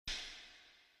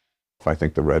I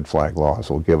think the red flag laws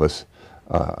will give us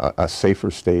a safer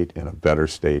state and a better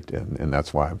state, and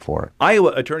that's why I'm for it.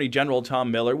 Iowa Attorney General Tom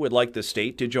Miller would like the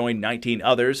state to join 19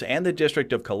 others and the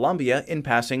District of Columbia in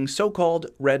passing so-called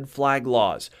red flag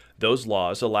laws. Those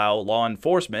laws allow law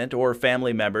enforcement or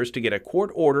family members to get a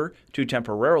court order to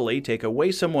temporarily take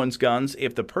away someone's guns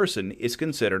if the person is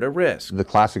considered a risk. The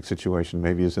classic situation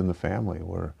maybe is in the family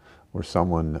where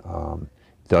someone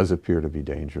does appear to be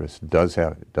dangerous, does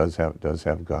have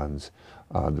guns.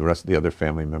 The rest of the other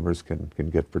family members can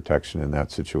get protection in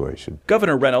that situation.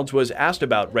 Governor Reynolds was asked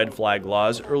about red flag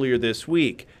laws earlier this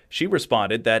week. She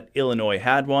responded that Illinois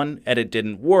had one and it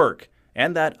didn't work,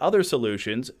 and that other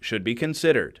solutions should be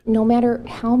considered. No matter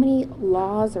how many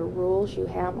laws or rules you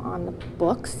have on the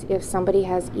books, if somebody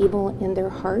has evil in their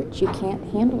heart, you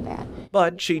can't handle that.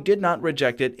 But she did not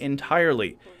reject it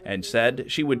entirely and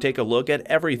said she would take a look at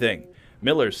everything.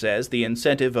 Miller says the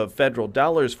incentive of federal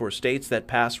dollars for states that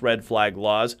pass red flag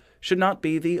laws should not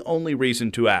be the only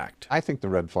reason to act. I think the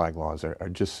red flag laws are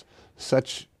just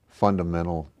such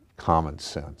fundamental common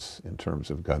sense in terms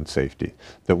of gun safety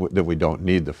that we don't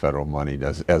need the federal money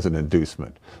as an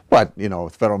inducement. But, you know,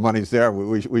 if federal money's there,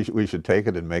 we should take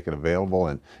it and make it available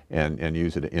and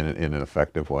use it in an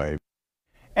effective way.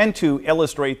 And to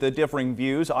illustrate the differing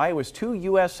views, Iowa's 2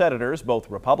 U.S. senators, both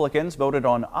Republicans, voted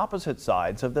on opposite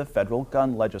sides of the federal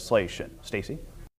gun legislation. Stacey?